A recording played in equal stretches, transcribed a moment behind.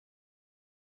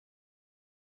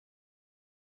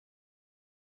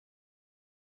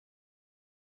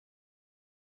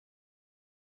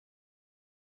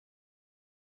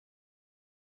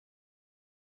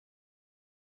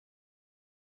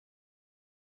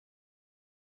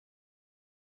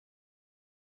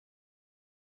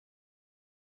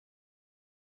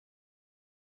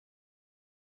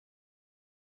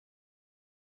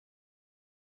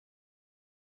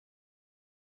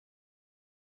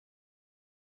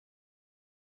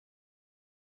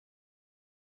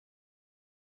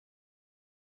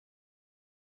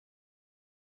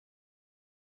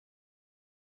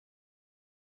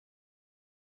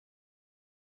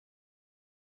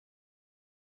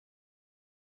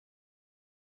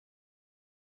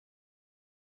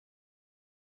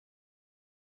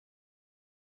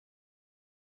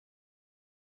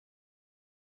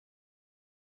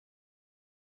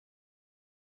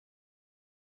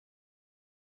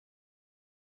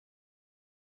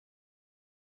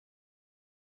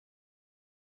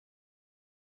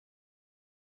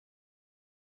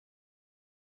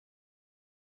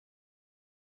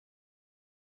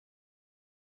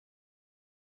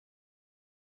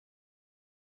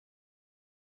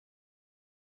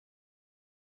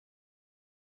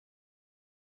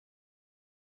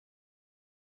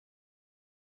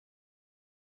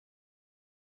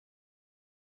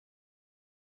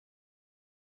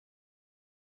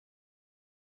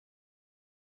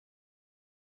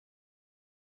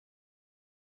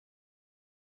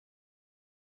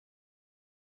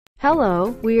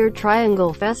Hello, we're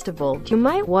Triangle Festival. You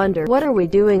might wonder, what are we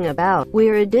doing about?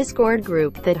 We're a Discord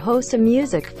group that hosts a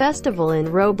music festival in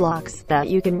Roblox that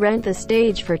you can rent the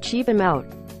stage for cheap amount.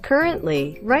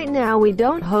 Currently, right now we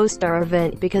don't host our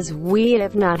event because we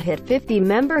have not hit 50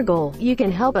 member goal. You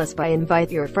can help us by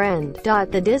invite your friend.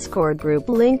 The Discord group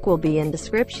link will be in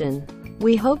description.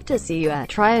 We hope to see you at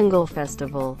Triangle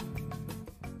Festival.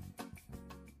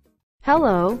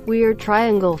 Hello, we're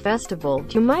Triangle Festival.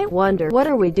 You might wonder, what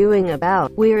are we doing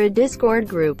about? We're a Discord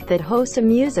group that hosts a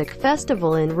music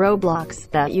festival in Roblox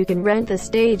that you can rent the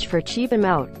stage for cheap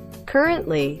amount.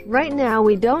 Currently, right now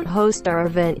we don't host our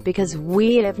event because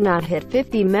we have not hit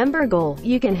 50 member goal.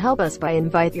 You can help us by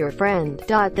invite your friend.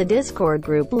 The Discord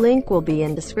group link will be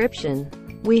in description.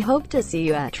 We hope to see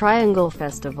you at Triangle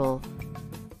Festival.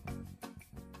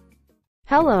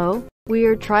 Hello,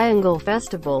 we're Triangle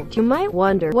Festival. You might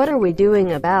wonder, what are we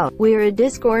doing about? We're a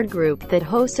Discord group that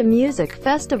hosts a music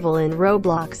festival in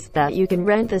Roblox that you can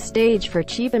rent the stage for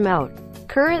cheap amount.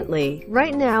 Currently,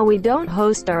 right now we don't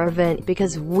host our event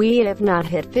because we have not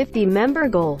hit 50 member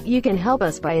goal. You can help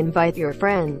us by invite your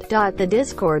friend. The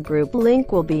Discord group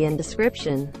link will be in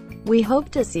description. We hope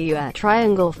to see you at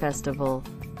Triangle Festival.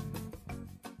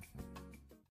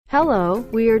 Hello,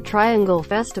 we're Triangle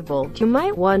Festival. You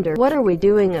might wonder, what are we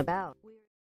doing about?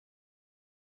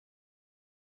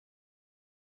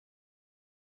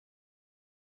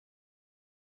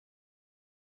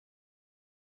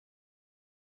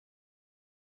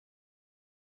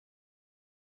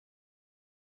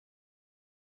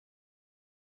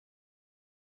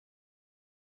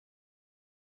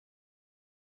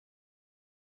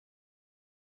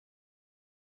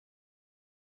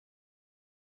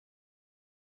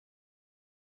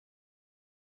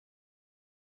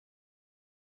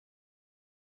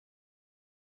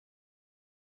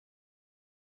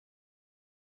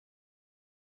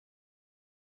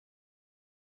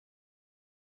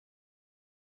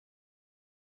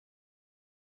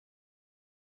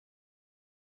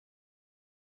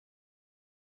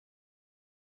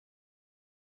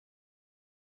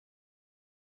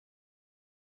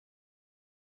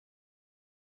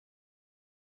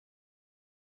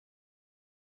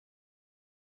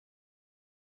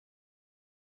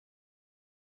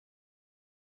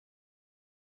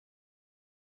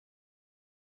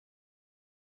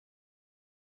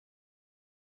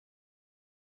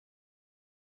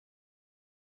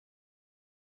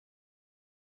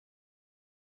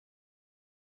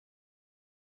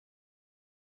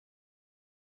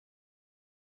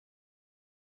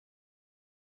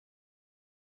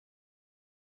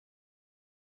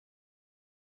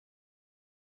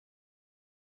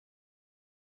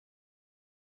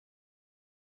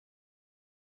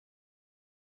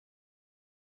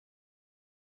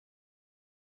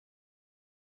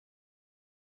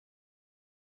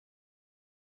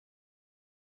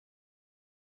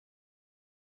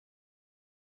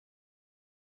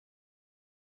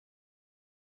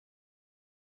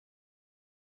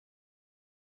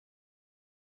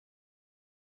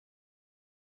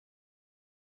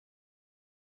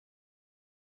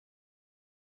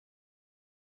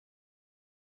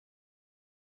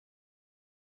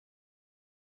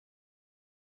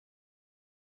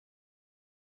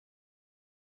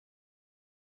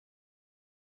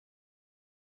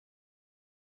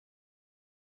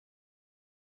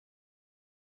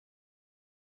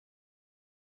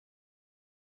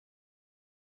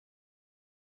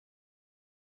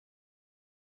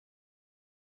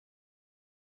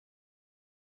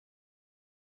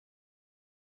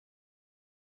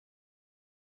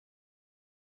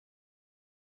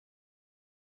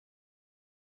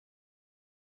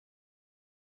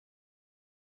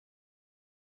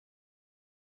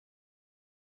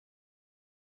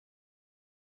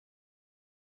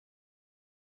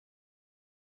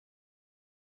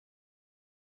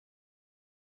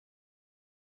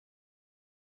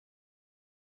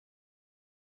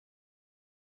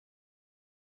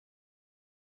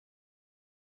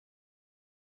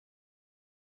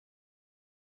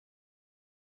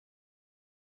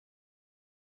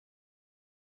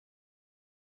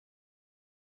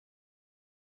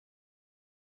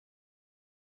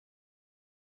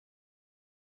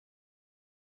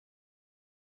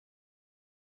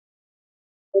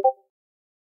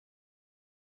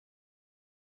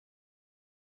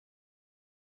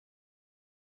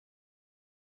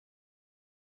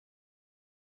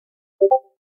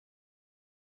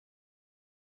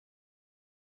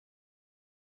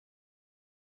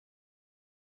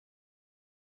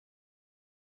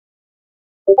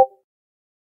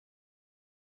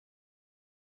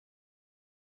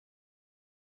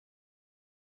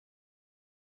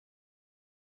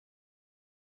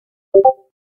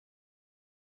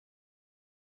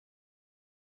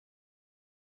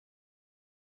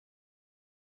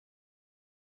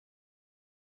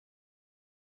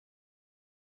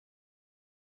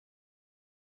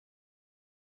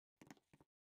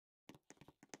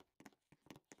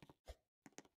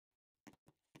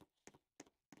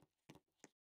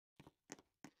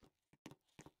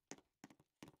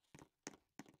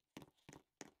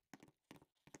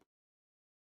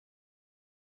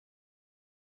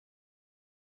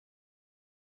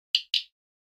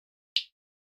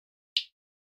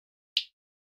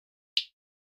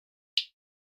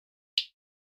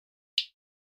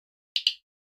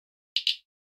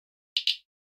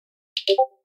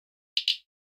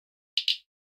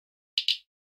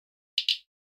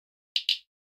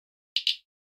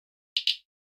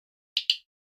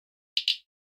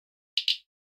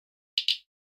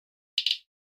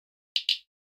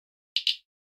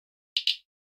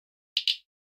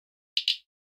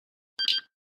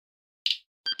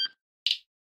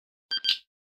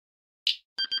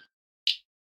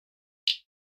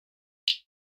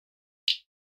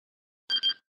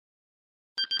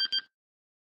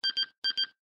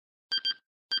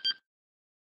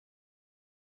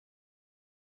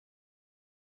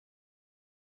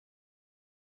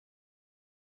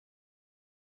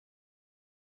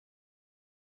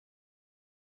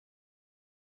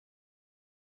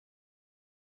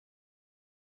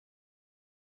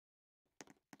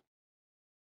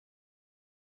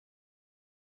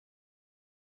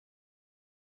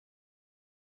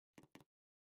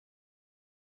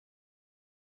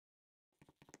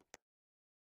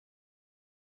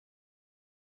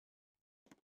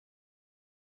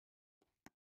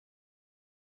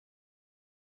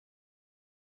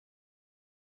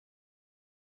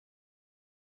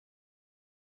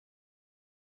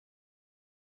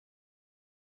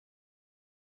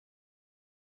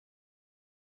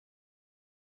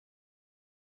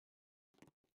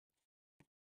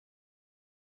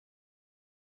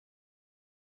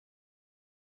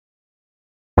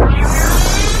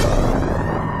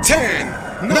 Ten,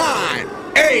 9,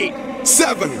 8,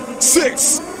 7,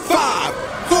 6, 5,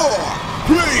 4,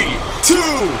 3, 2,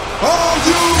 are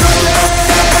you ready?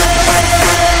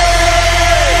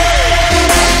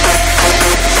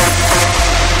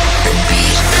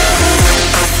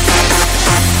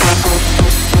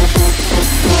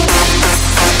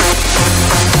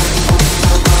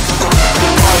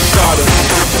 Party starter,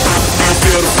 you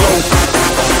feel the flow.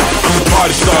 I'm the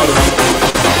party starter.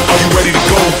 Are you ready to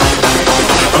go?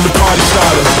 I'm the party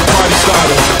starter, party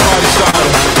starter, party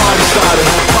starter, party starter,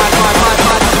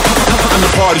 I'm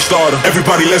the party starter.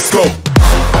 Everybody, let's go.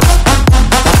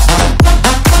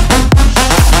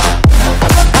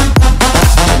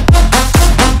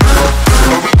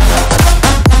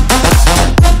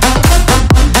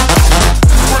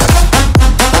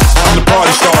 I'm the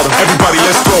party starter. Everybody,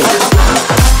 let's go.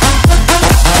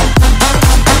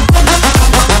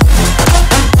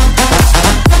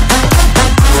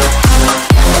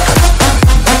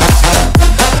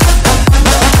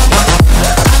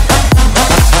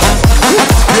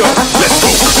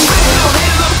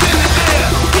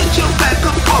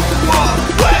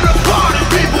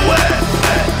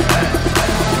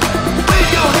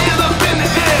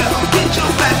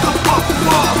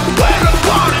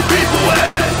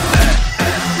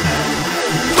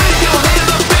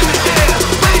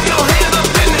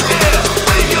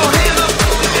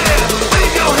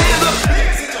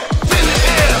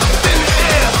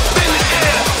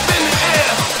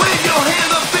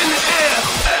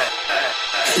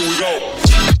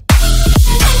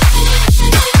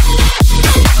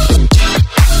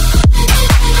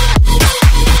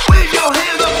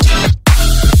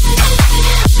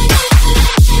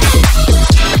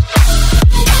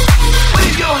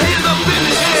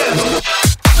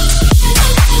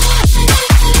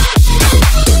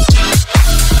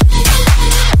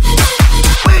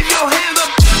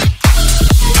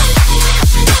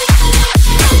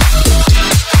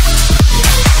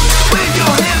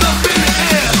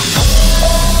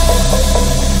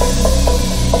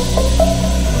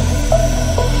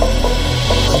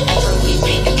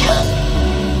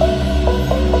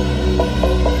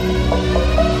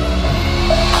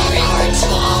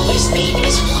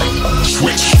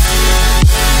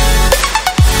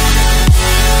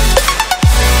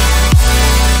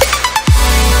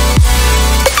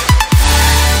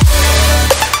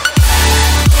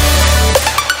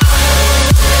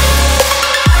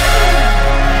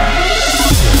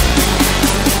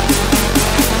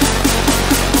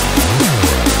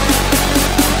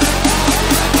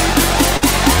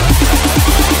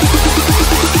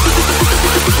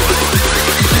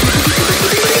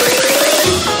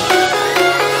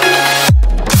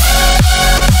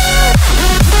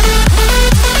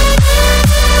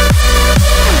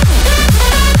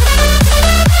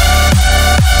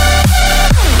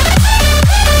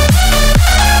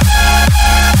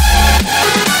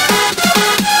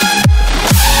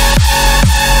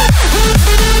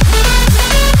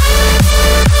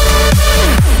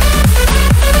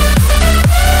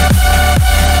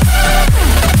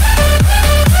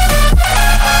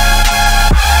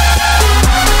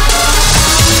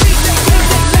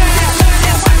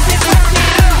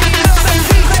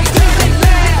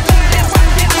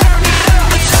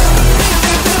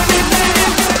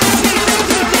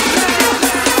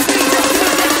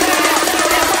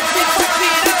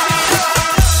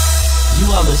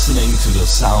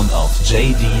 sound of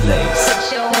JD Lace.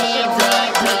 Put your hands up,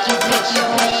 make you put your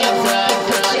hands up,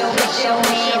 put your hands up,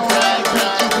 make you put your hands up,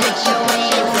 put your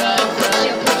hands up, make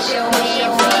you put your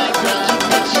hands up, put your hands up,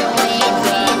 put your hands up, put your hands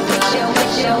up, put your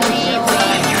hands up, put your hands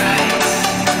up.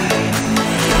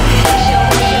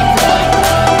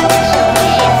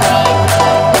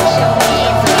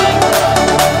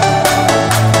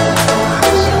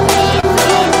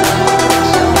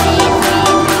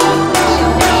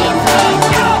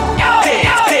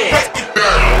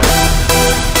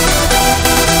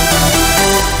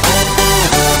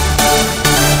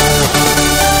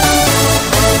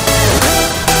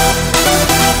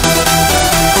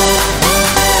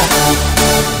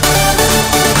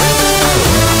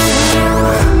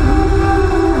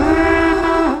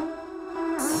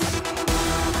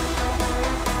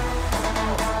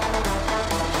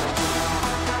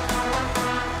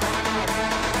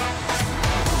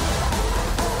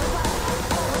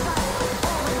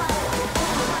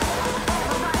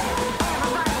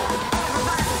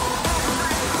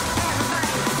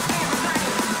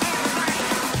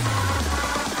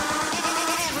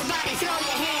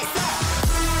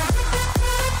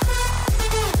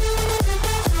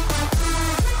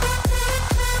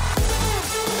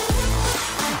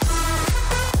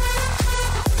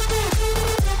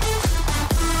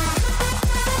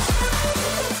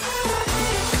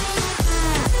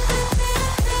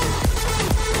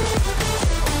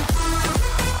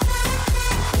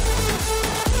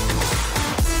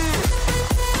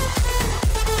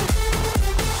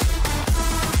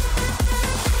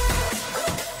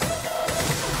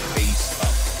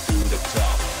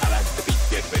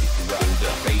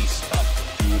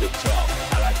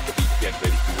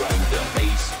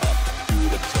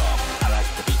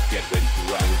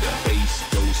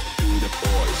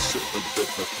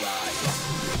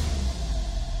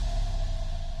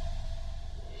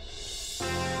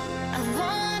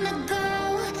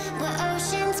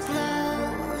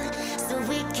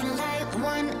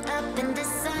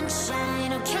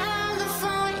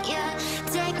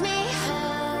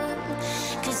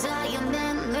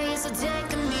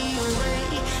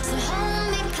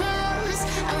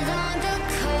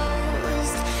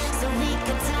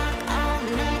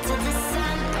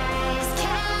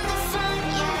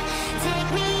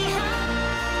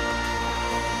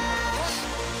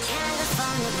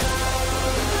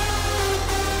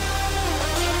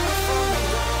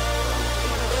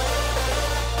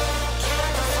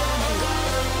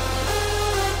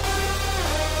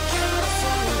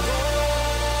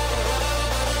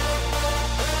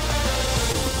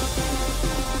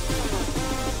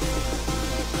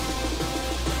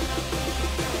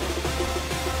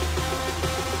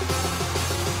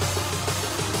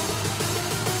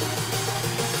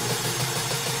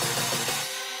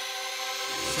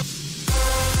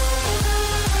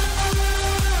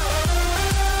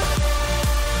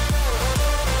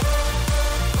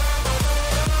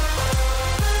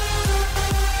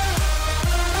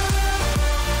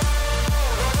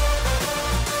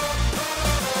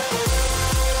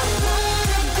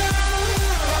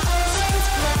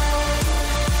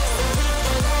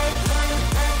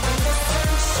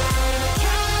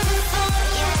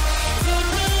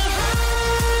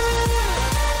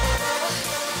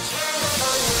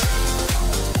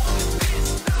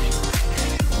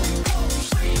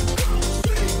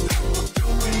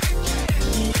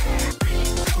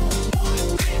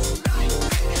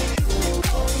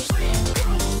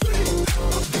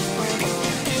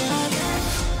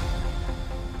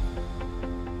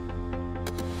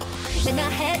 Then I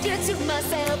had you to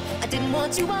myself, I didn't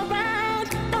want you around.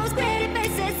 Those pretty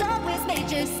faces always made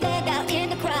you stand out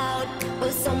in the crowd.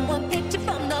 But someone picked you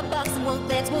from the box and one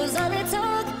glance was all it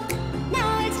took.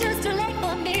 Now it's just too late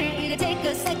for me to take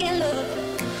a second look.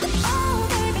 Oh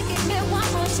baby, give me one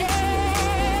more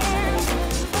chance.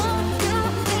 Won't you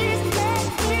please let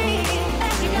me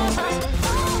back in your heart?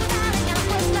 Oh darling, I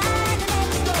was lying to let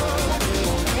you go.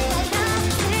 And now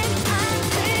since I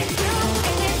think you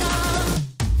ain't it all.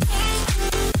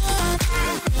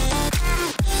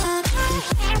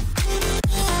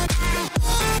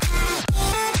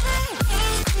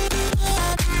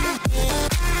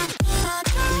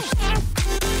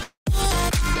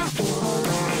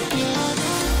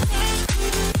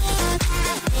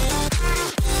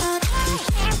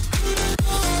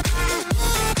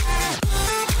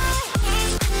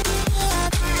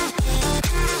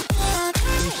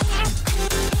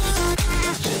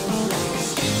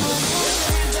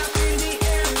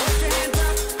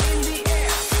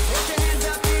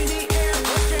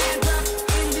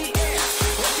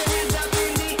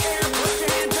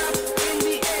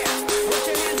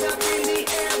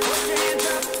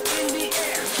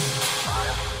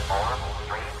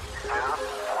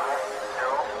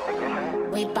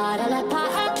 We bottle up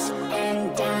our ups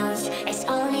and downs. It's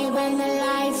only when the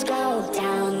lights go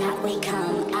down that we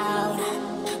come out.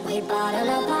 We bottle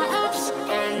up our ups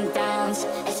and downs.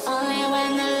 It's only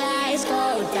when the lights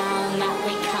go down that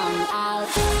we come out.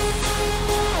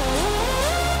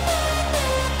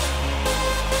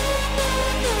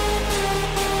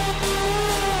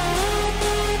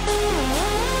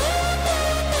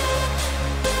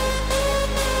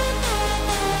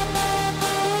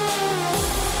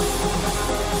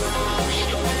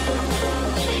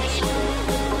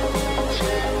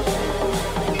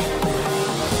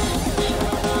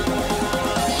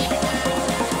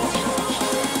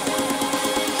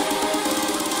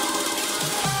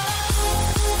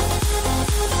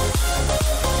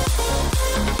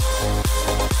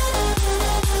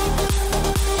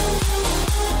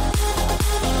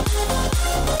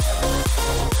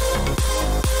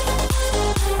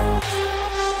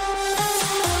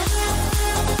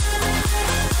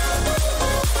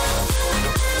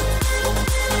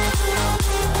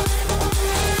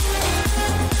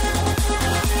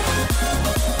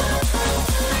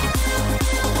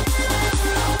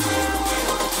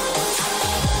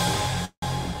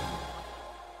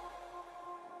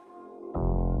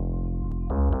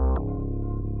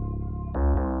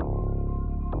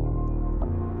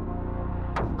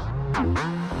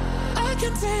 I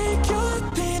can take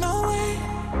your pain away.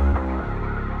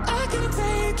 I can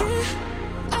take it.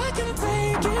 I can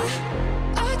take it.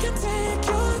 I can take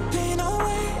your pain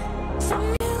away from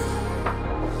you,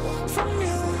 from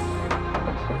you,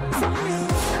 from you.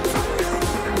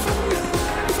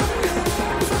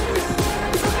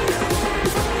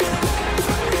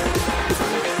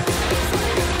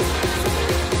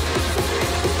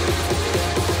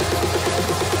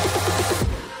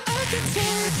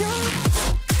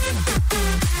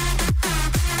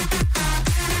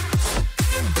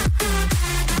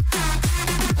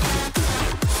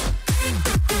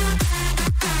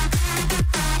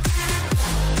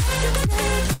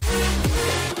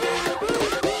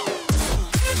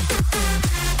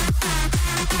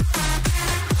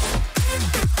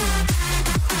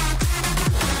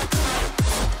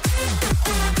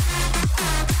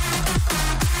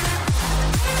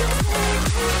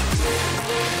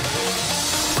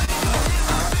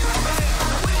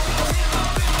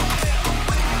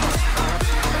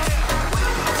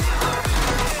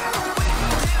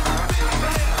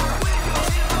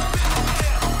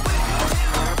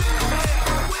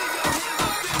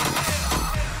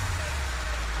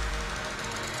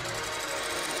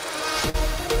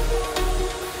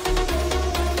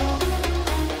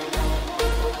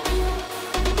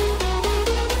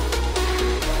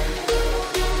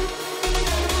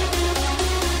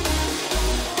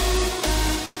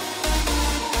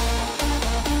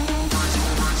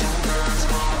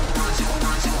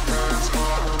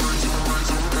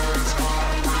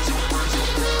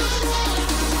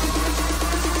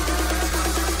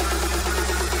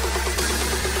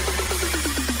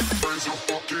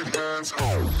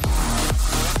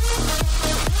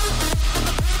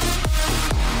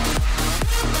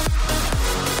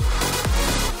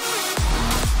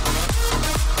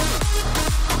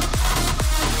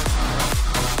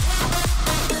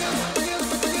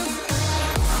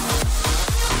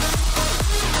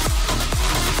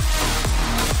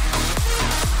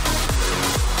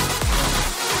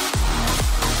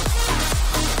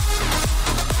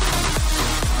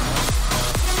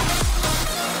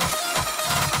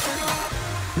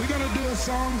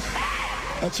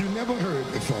 That you never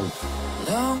heard before.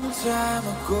 Long time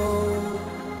ago,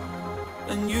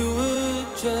 when you were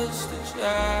just a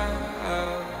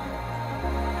child,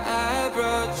 I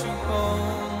brought you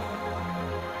home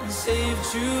and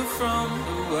saved you from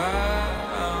the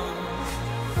wild.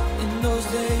 In those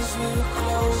days we were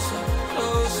closer,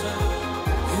 closer.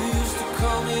 You used to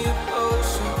call me a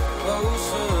closer,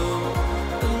 closer.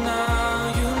 But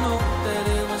now you know that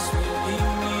it was really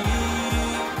me.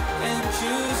 And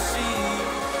you see,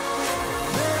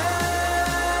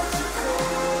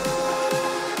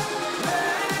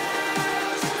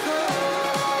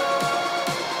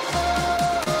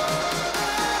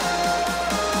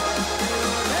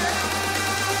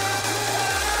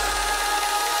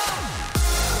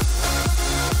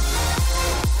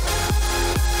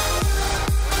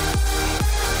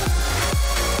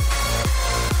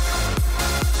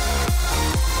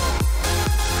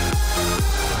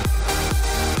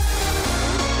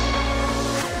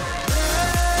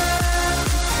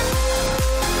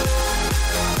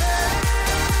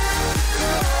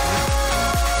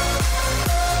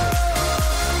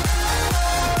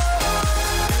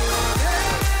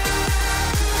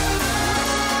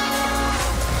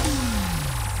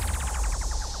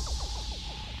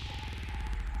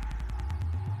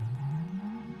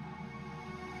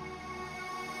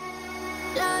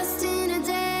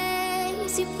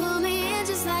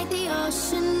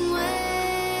 ocean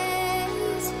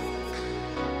waves.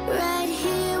 Right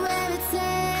here where it's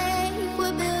safe,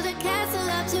 we'll build a castle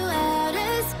up to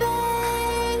outer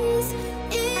space.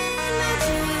 In my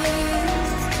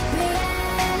dreams,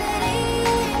 reality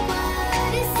ain't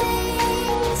what it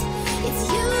seems. It's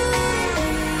you and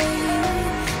me.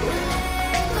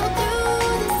 We'll go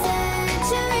through the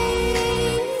centuries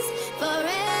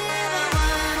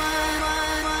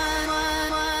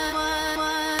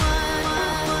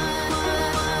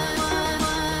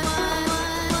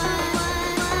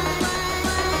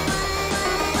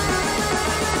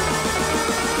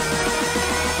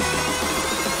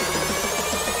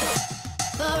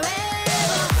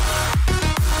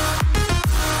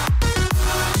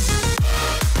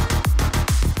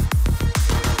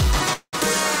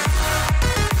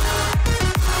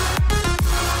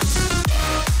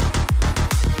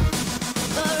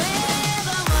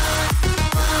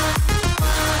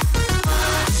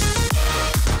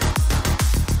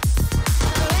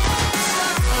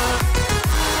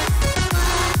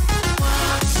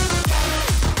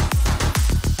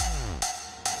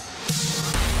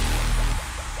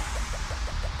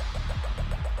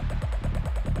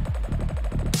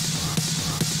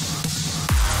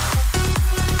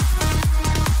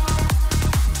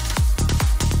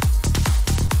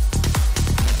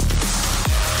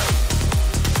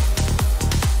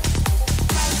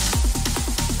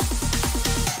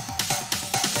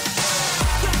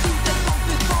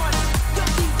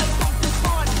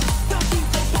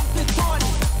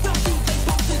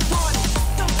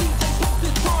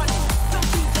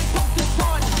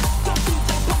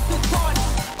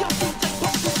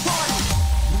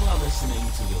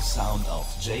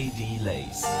JD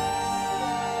Lace.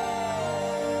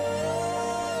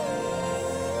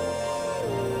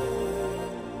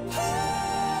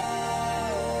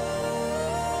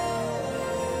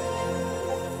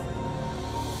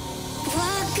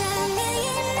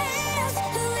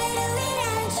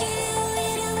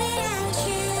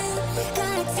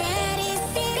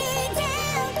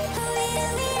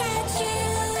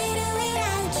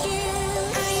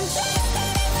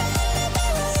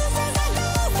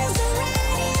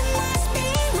 Must be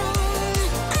home.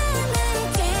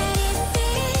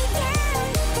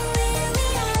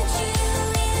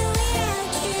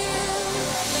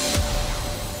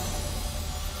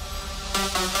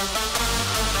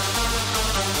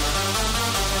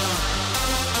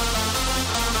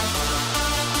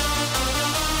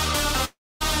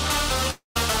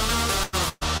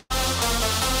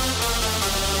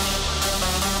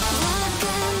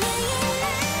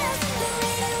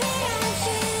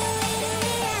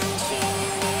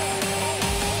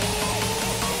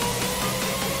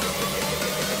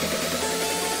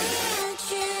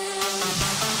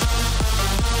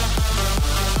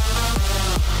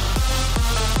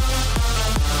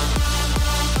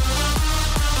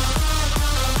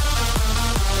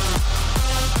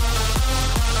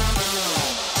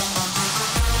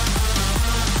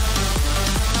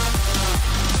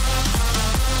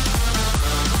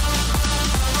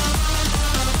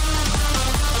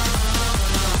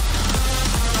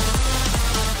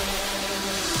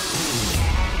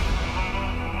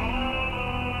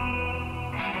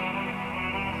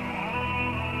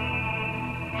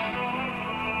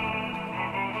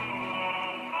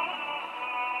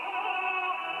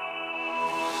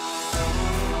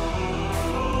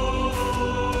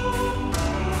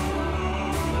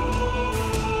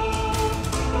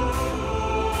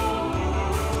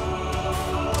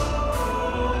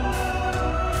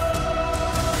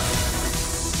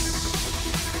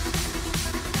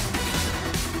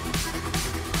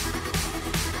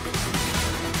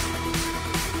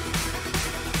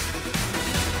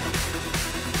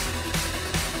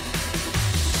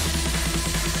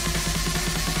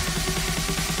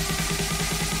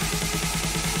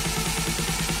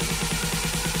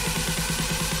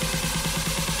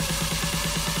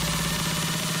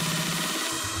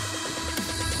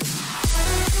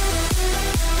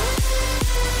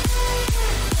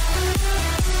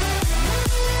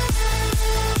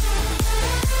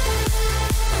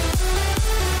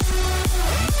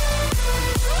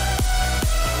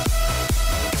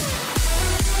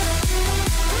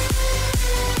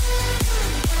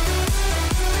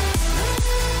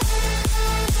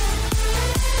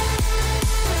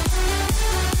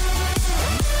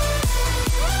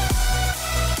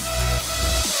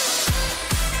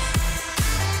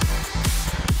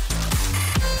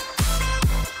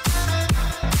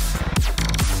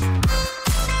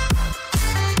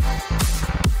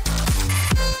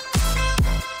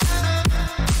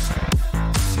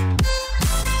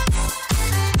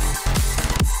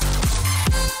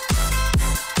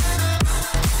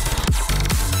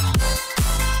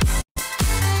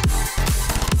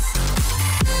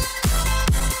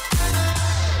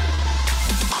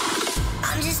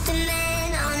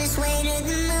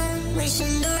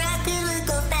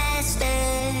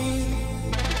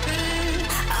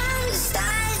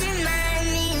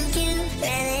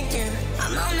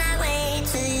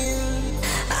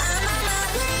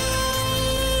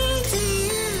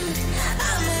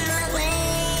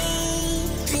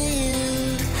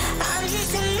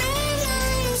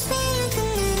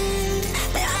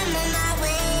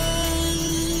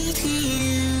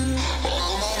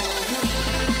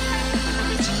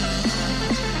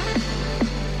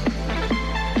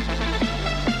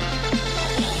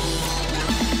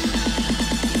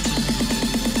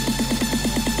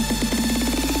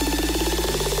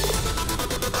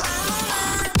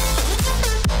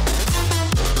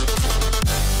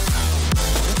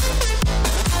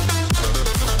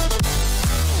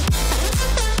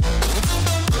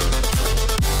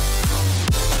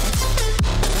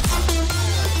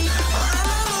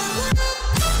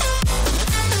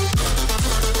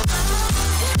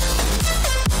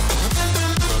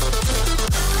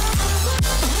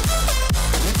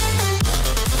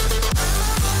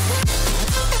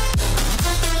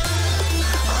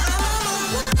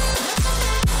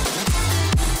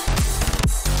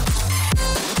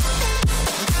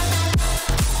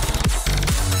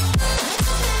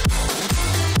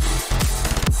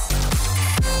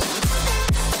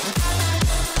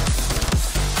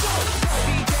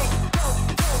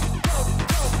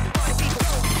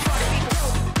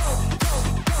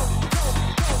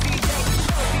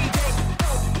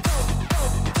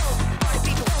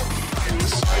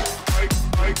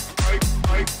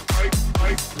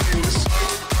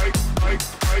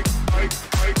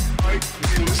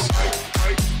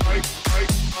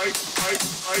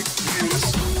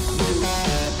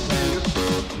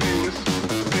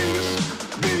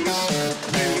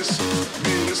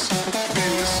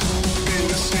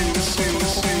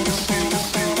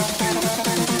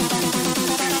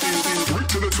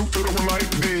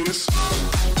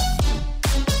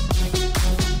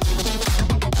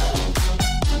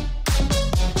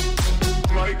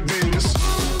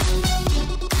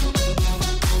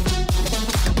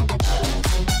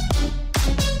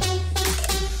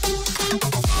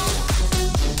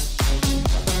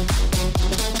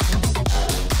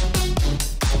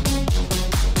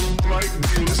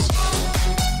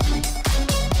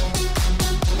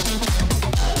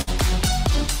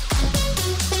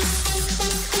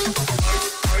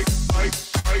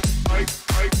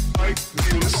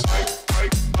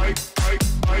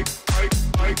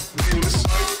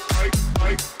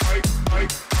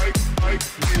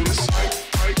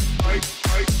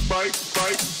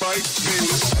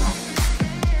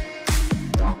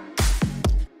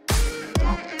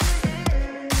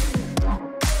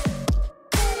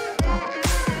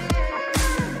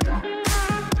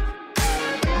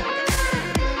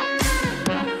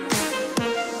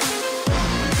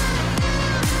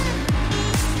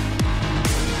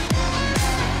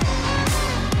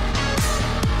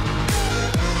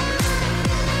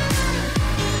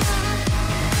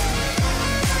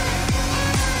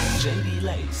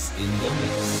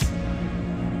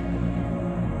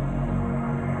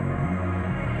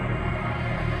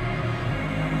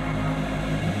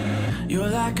 You're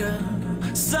like a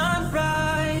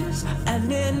sunrise,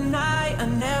 and at night I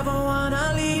never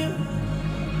wanna leave.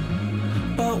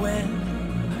 But when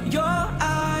your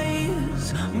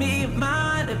eyes meet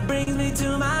mine, it brings me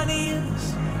to my knees.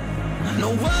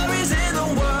 No worries in the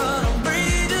world, I'll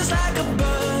breathe just like a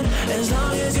bird as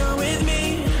long as you're with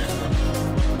me.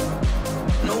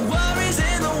 No worries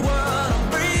in the world,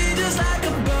 I'll breathe just like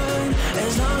a bird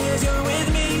as long as you're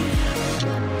with me.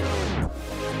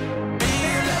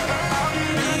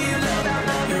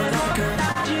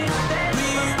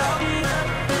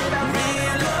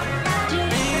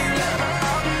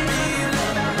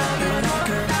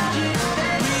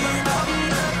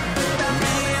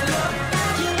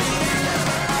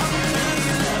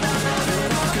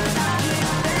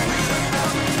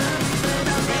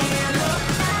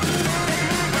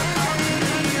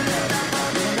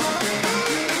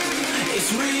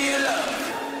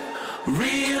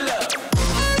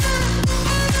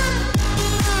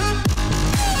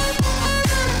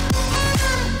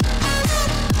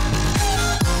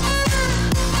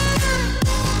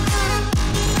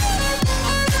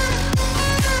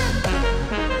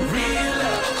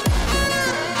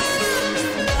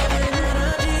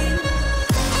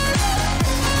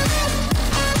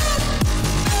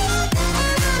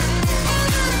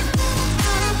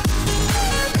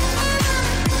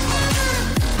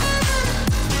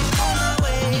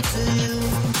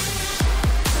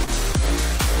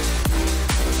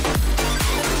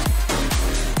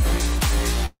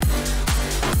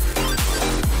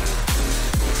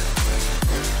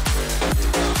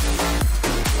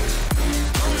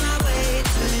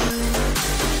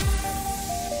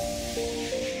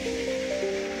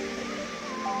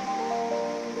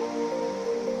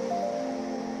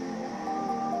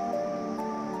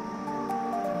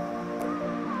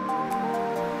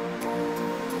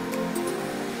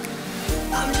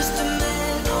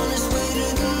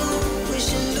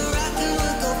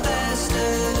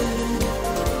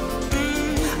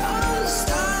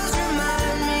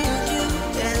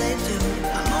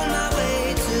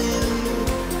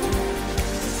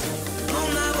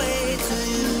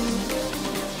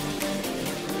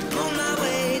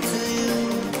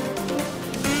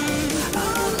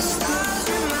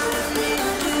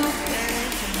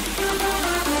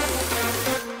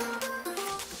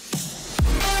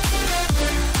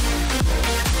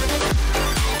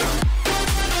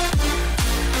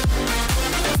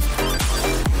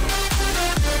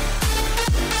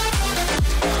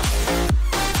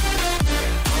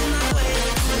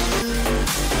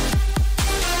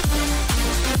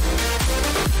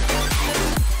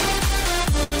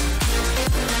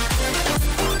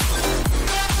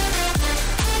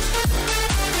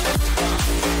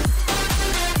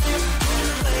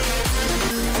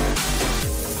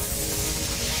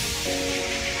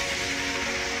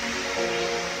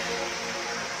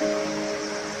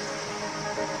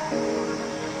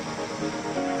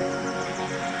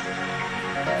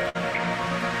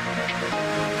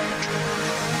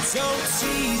 Don't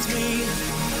tease me,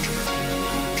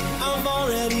 I'm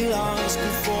already lost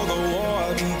before the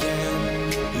war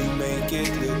began. You make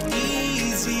it look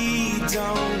easy,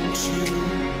 don't you?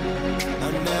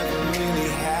 I never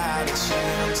really had a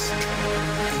chance.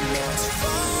 And that's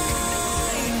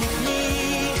fine with me.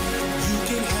 You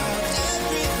can have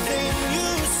everything you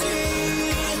see.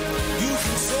 You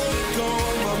can take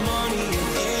all my money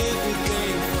and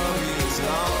everything from me as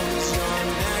long as you're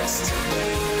next to me.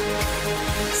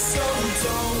 So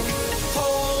don't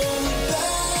hold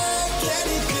back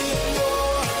anything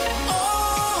more.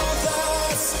 All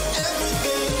that's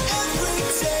everything. Every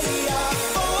day I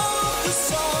fall for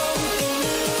something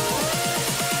new.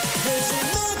 There's a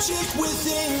magic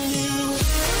within you.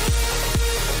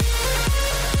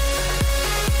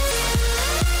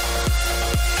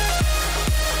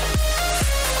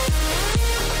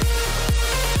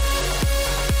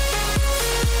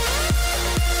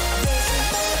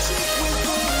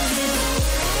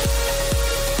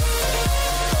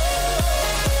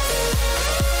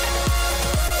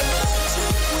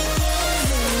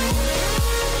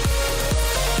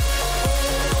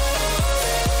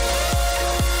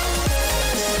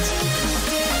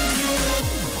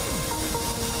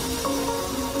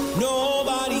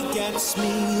 Nobody gets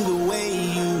me the way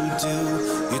you do.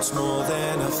 It's more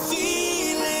than a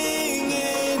feeling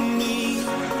in me.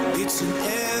 It's in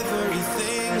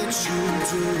everything that you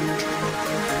do.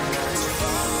 And that's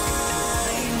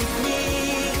fine with me.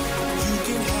 You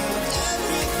can have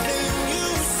everything you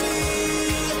see.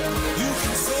 You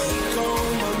can take all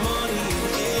my money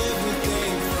and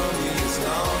everything from me as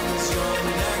long as you're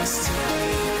next to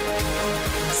me.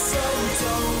 So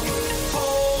don't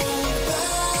hold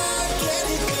back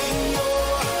anything more.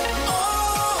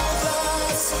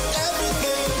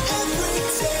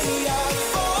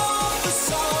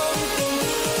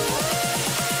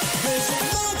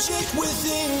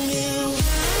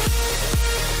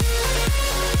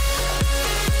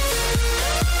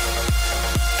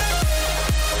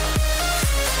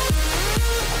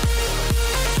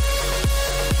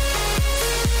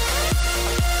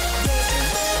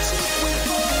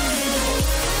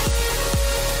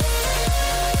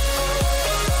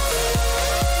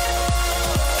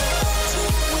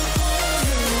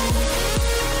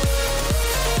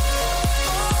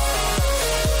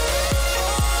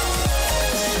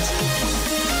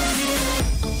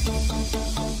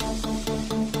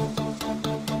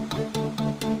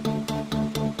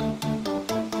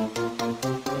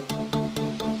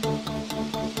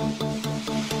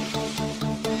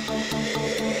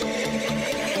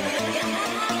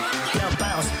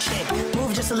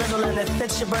 just a little and it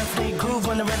fits your birthday groove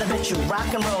when the rhythm hits you.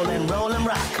 Rock and roll and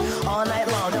rock all night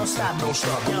long. Don't stop, don't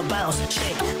stop. Yo, bounce,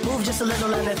 shake, move just a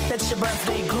little and it fits your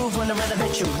birthday groove when the rhythm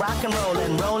hits you. Rock and roll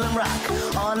and rock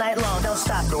all night long. Don't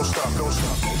stop, don't stop, don't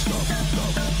stop, don't stop,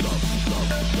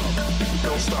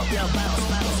 don't stop. Yo, bounce,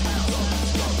 bounce, bounce.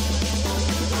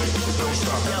 Don't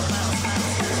stop. Yo, bounce, bounce.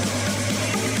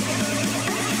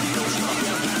 Don't stop.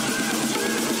 Yo, bounce.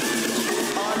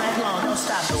 All night long, don't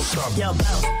stop, don't stop. Yo,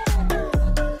 bounce.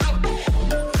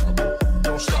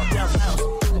 Don't stop. Yo, bounce.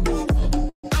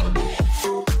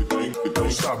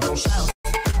 Don't stop, don't stop.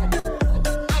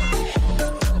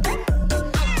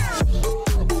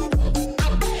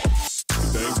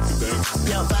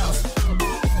 Yo, bounce.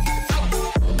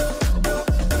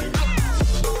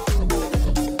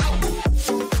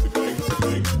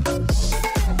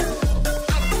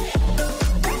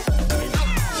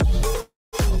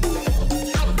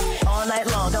 All night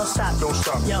long, don't stop, don't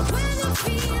stop. Yo. When the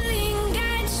feeling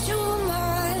gets too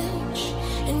much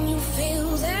and you feel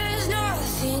there's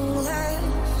nothing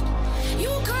left,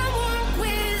 you can't walk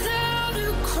without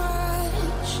a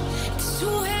crutch. It's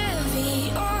too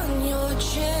heavy on your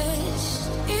chest.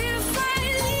 If I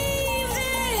leave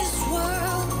this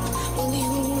world, will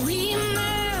you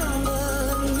remember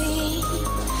me?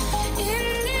 In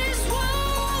this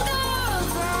world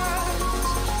of ours,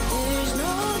 there's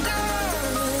no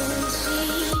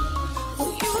guarantee.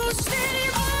 Will you stay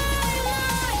by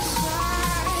my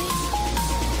side?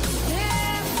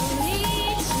 There for me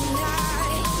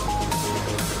tonight.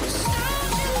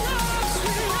 Nostalgia lost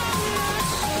when I'm not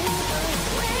sober.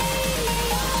 Wake me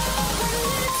up when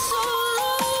it's all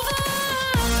over.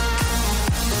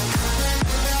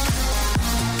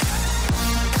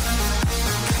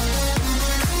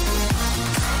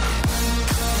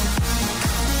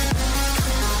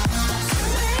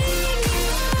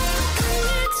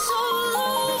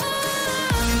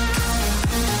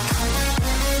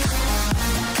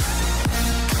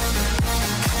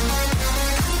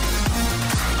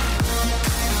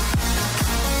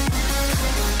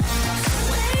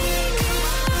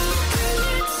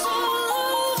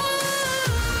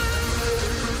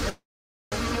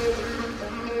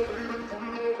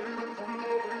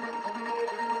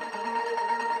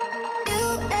 You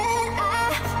and I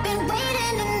been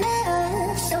waiting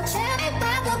enough, so tell me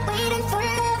why we're waiting for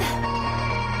love.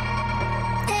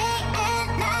 Day and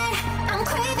night, I'm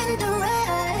craving the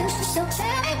rush, so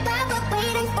tell me why we're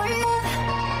waiting for love.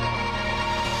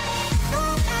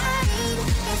 Nobody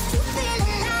is to feel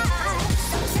alive,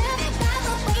 so tell me why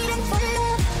we're waiting for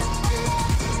love.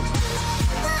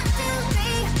 1, 2,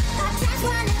 3, our time's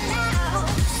running out,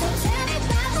 so tell me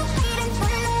why we're waiting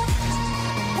for love.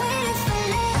 Waiting for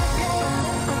love,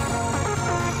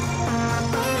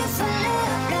 waiting for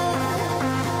love,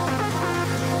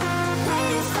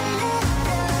 waiting for love.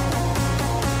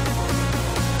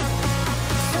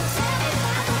 So tell me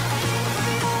why we're waiting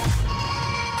for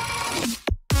love.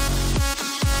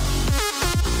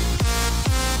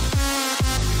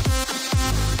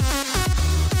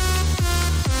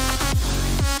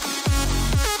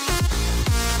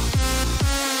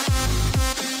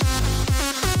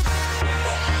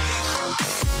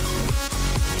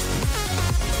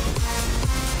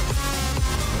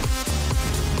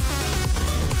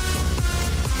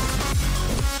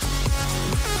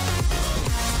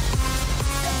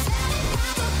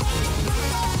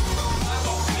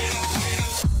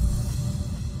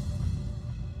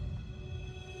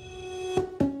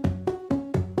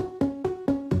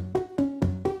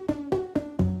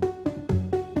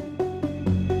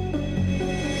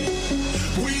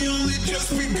 We only just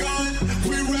begun.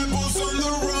 We rebels on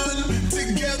the run.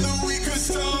 Together we could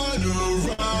start a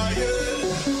riot.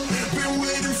 Been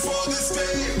waiting for this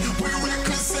day. We're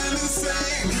reckless and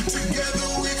insane. Together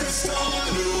we could start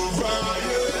a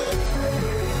riot.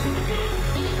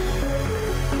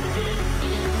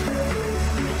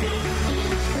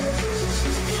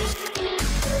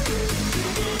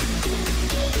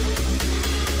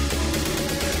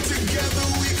 Together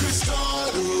we could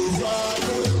start a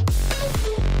riot.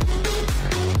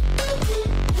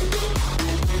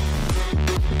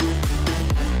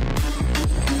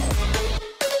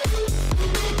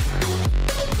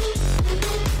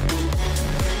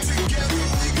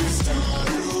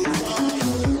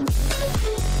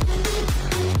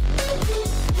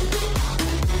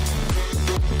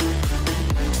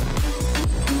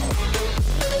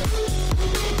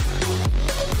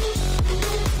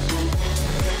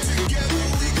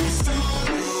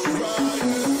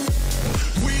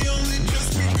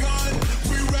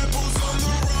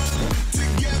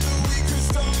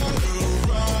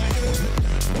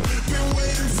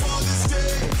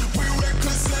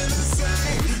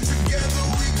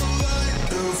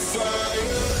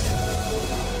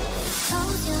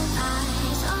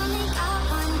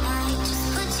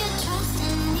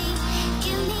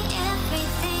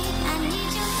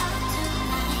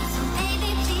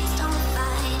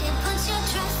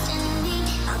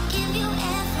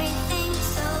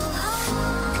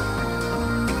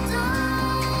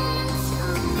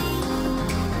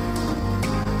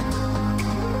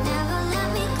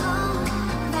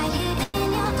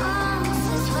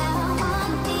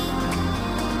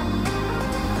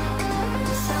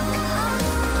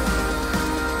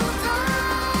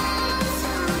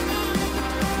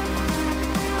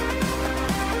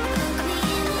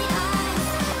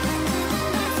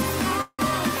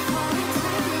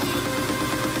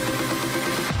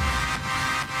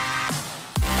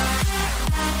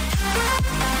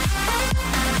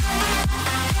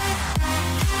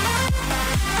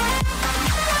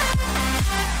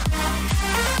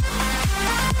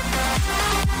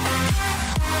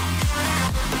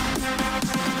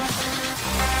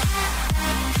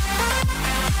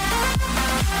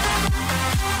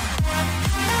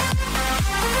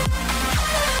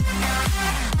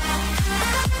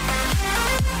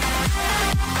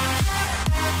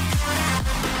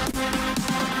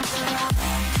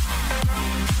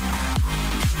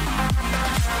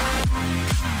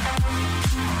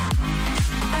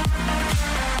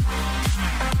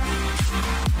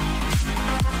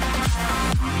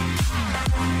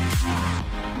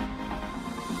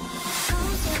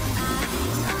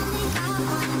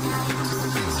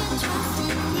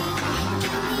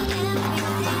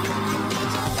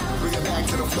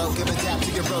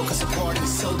 flow, cause the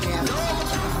party's so damn dope.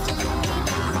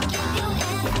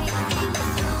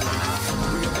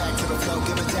 Bring it back to the flow,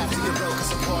 give a dap to your bro, cause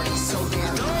the party's so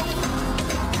damn dope.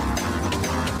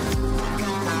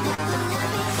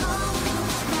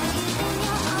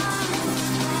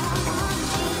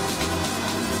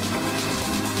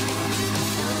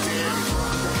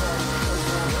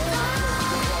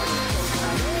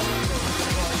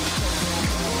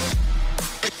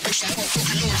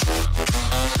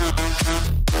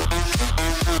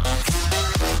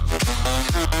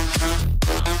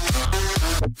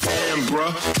 Damn,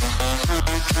 bruh.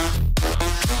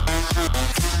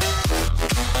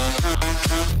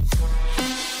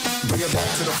 Bring it back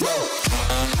to the flow.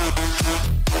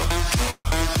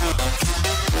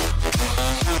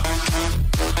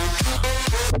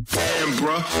 Damn,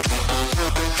 bruh.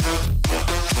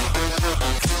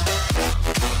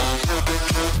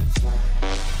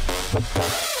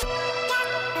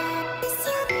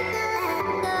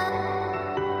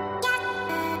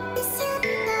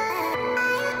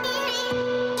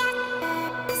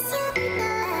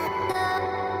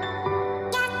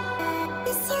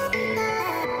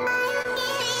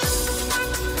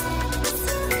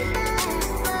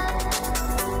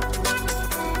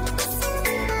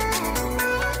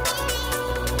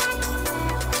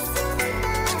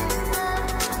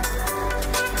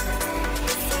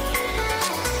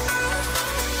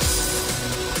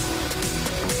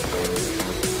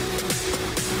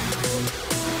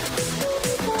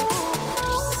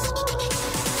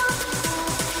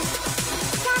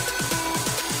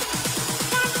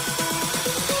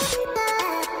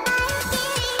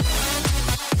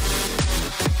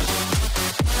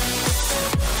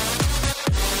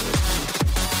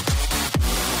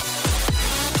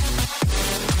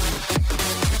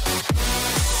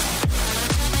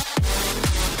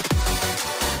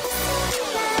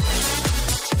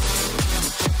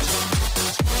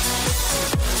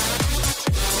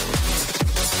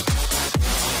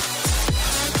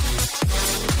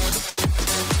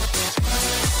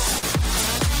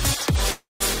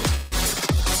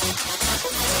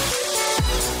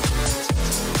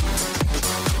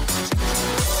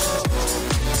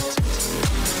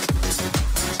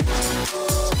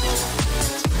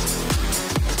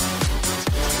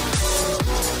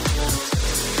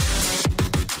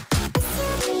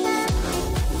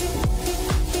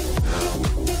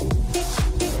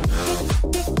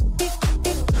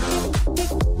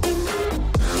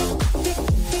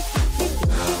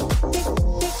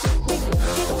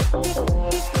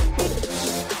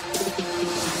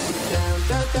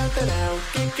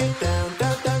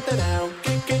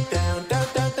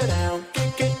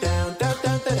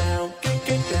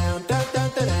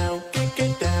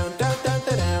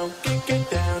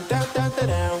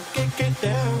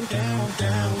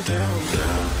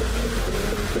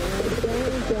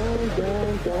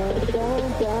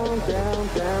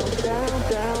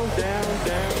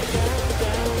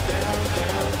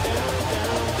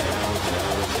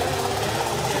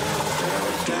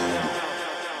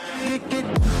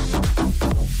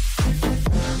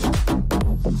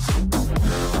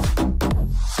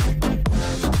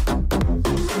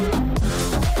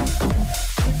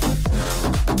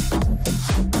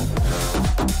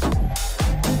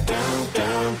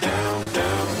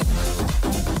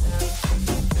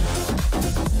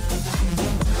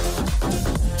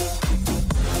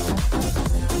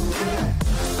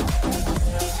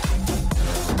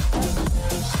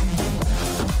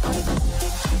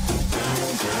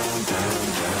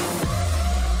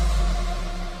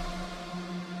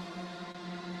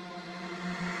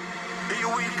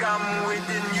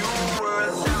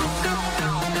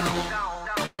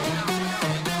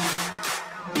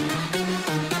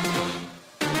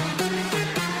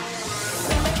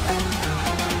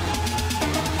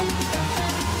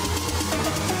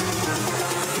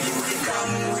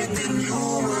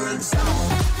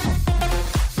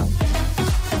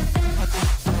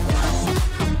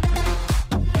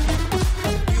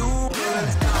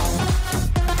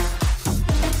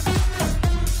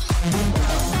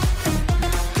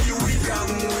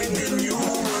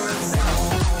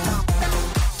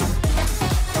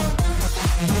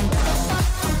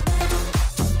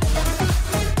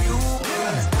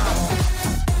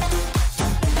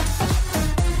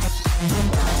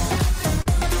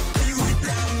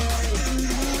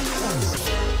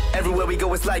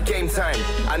 It's like game time.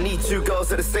 I need two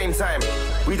girls at the same time.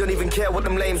 We don't even care what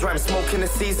them lames rhyme. Smoking the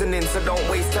seasoning, so don't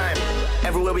waste time.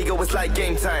 Everywhere we go, it's like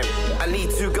game time. I need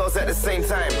two girls at the same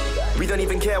time. We don't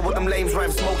even care what them lames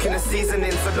rhyme. Smoking the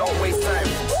seasoning, so don't waste time.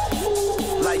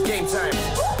 Like game time.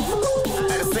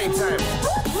 At the same time.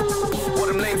 What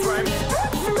them lames rhyme.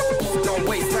 Don't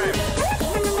waste time.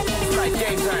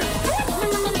 game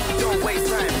time. Don't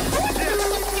waste time.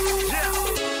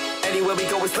 Yeah. Anywhere we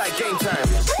go, it's like game time.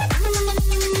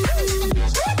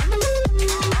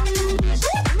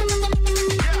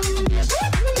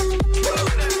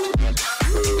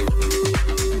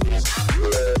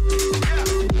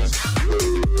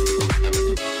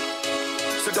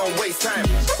 So don't waste time.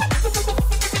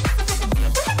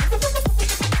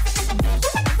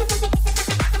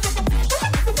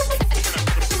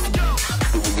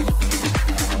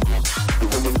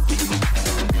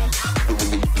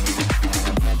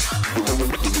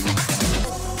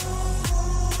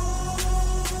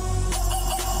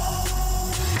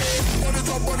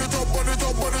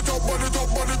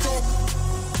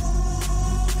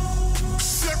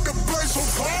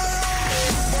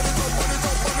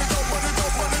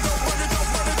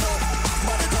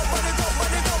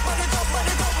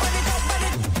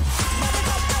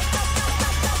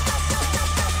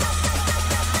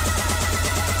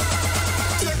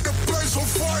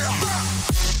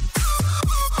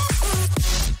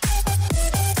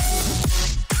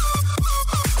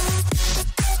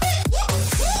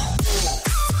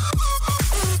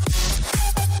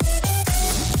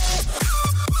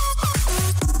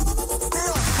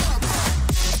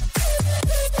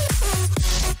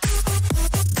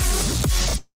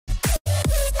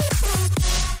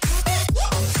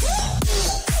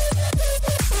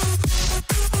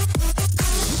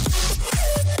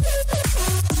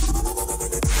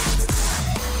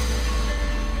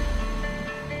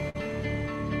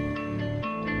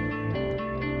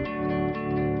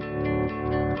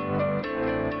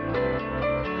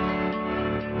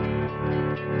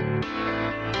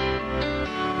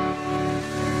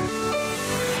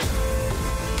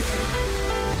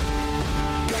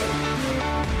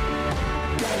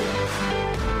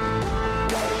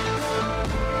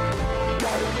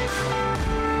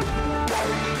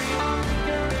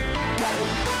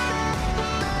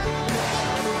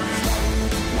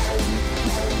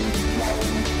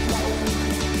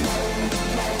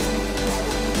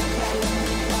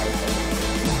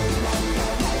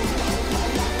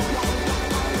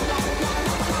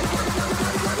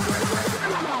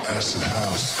 Acid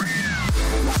house.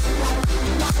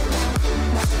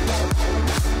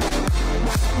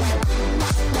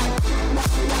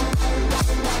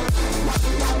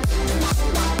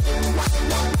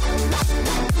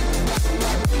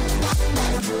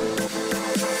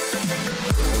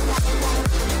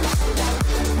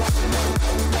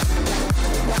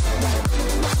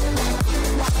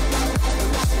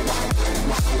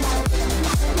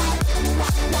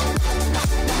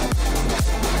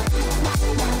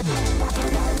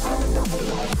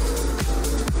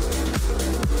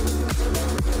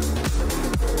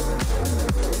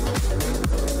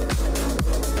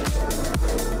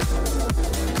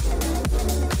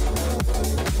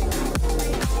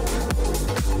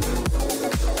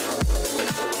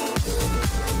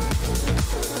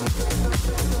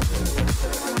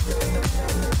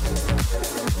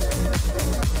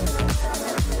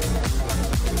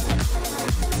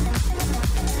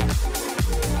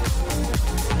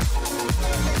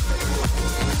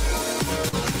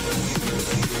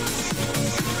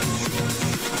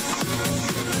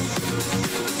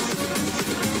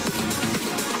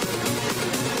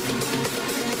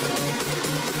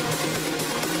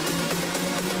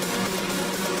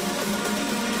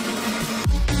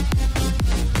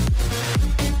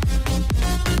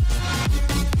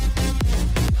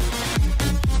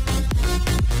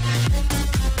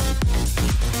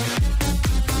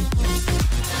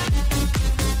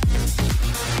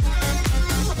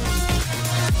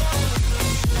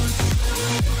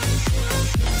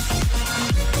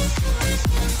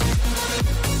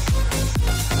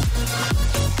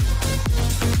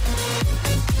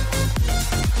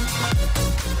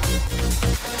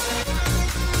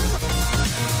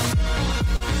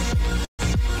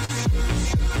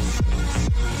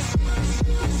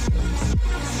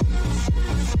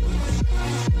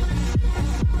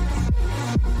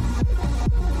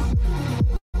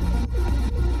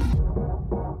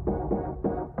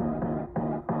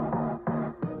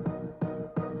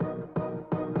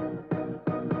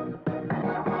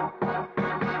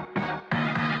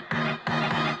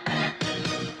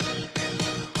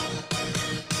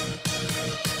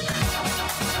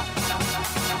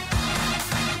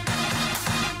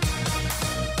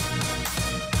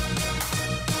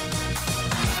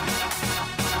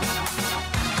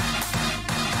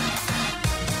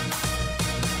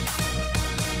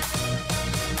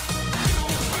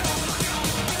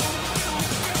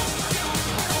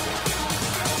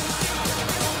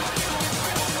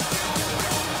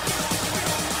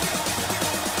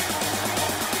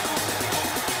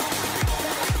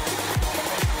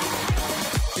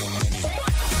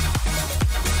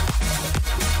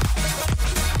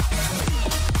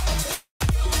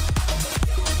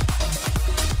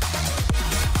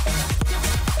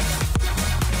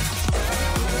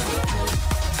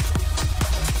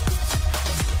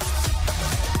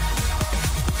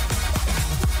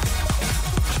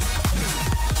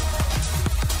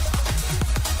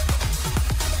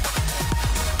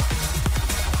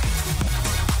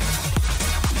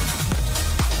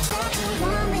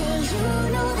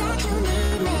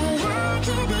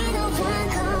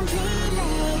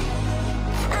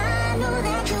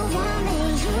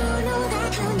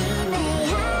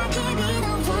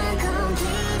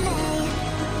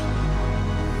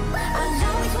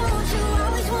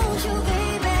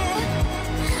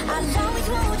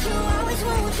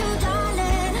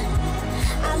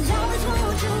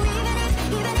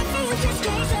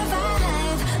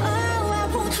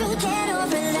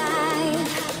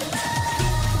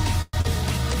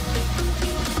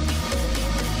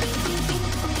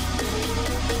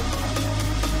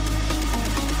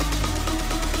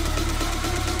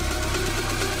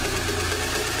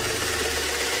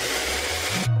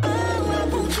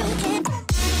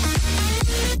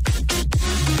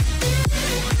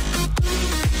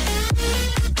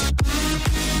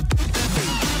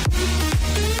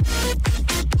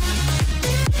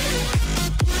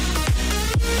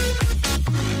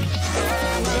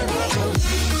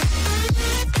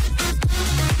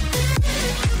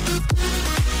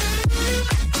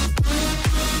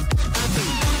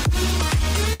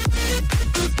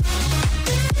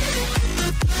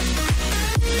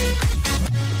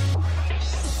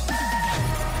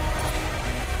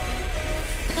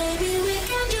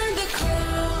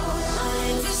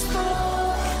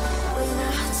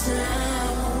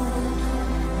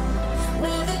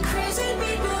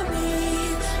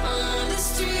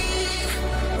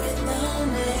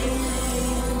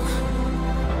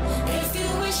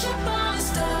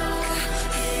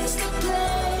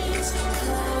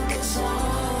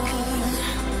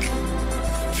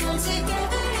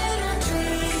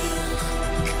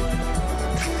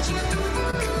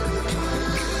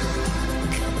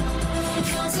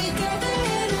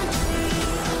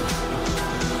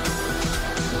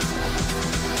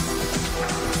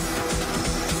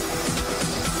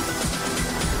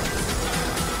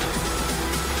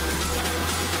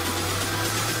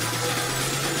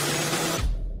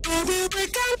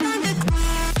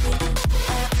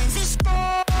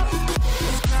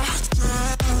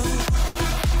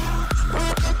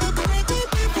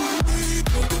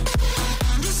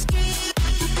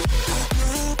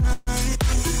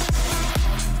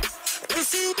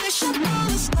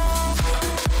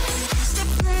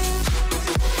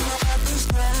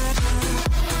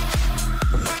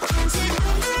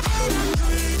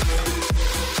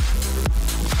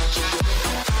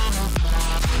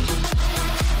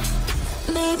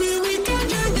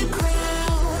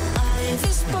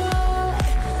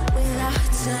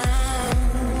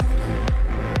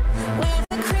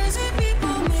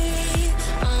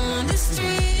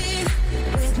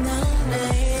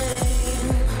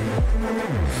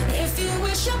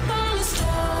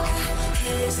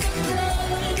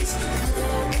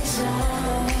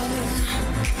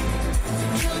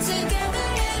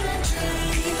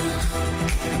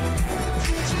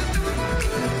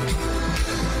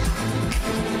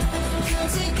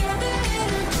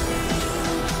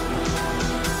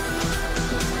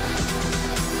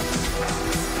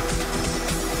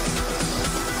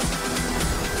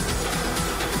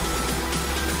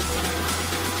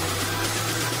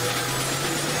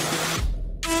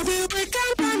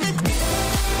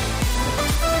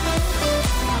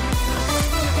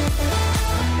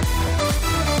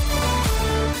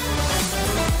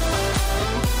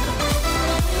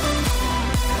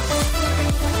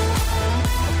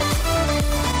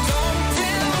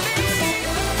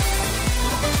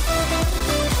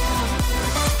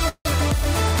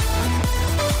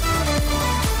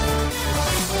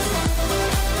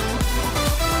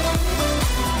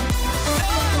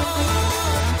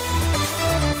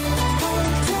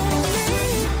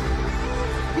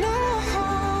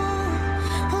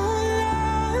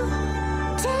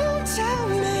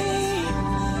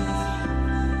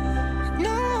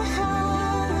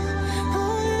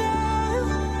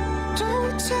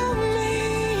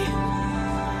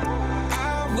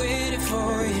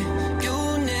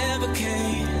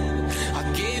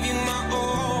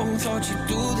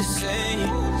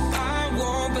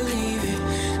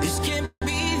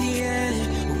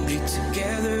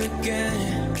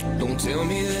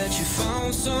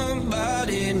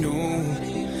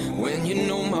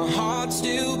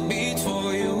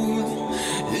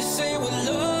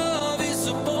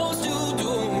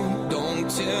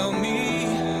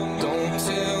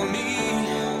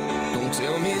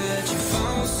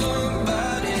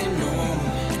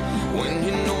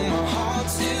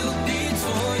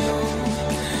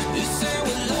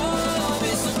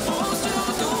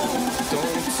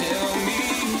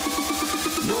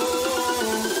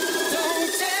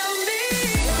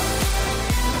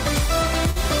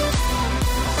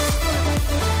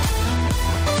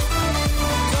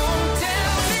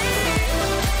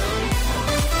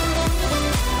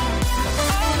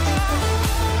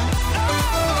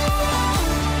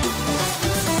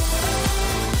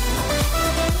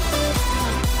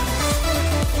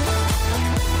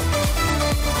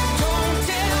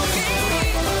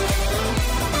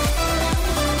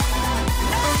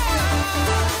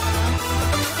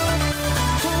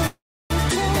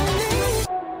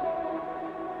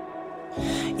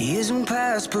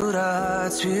 but our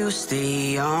hearts will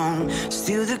stay on.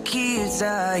 Still the kids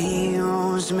our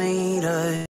heroes made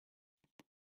us.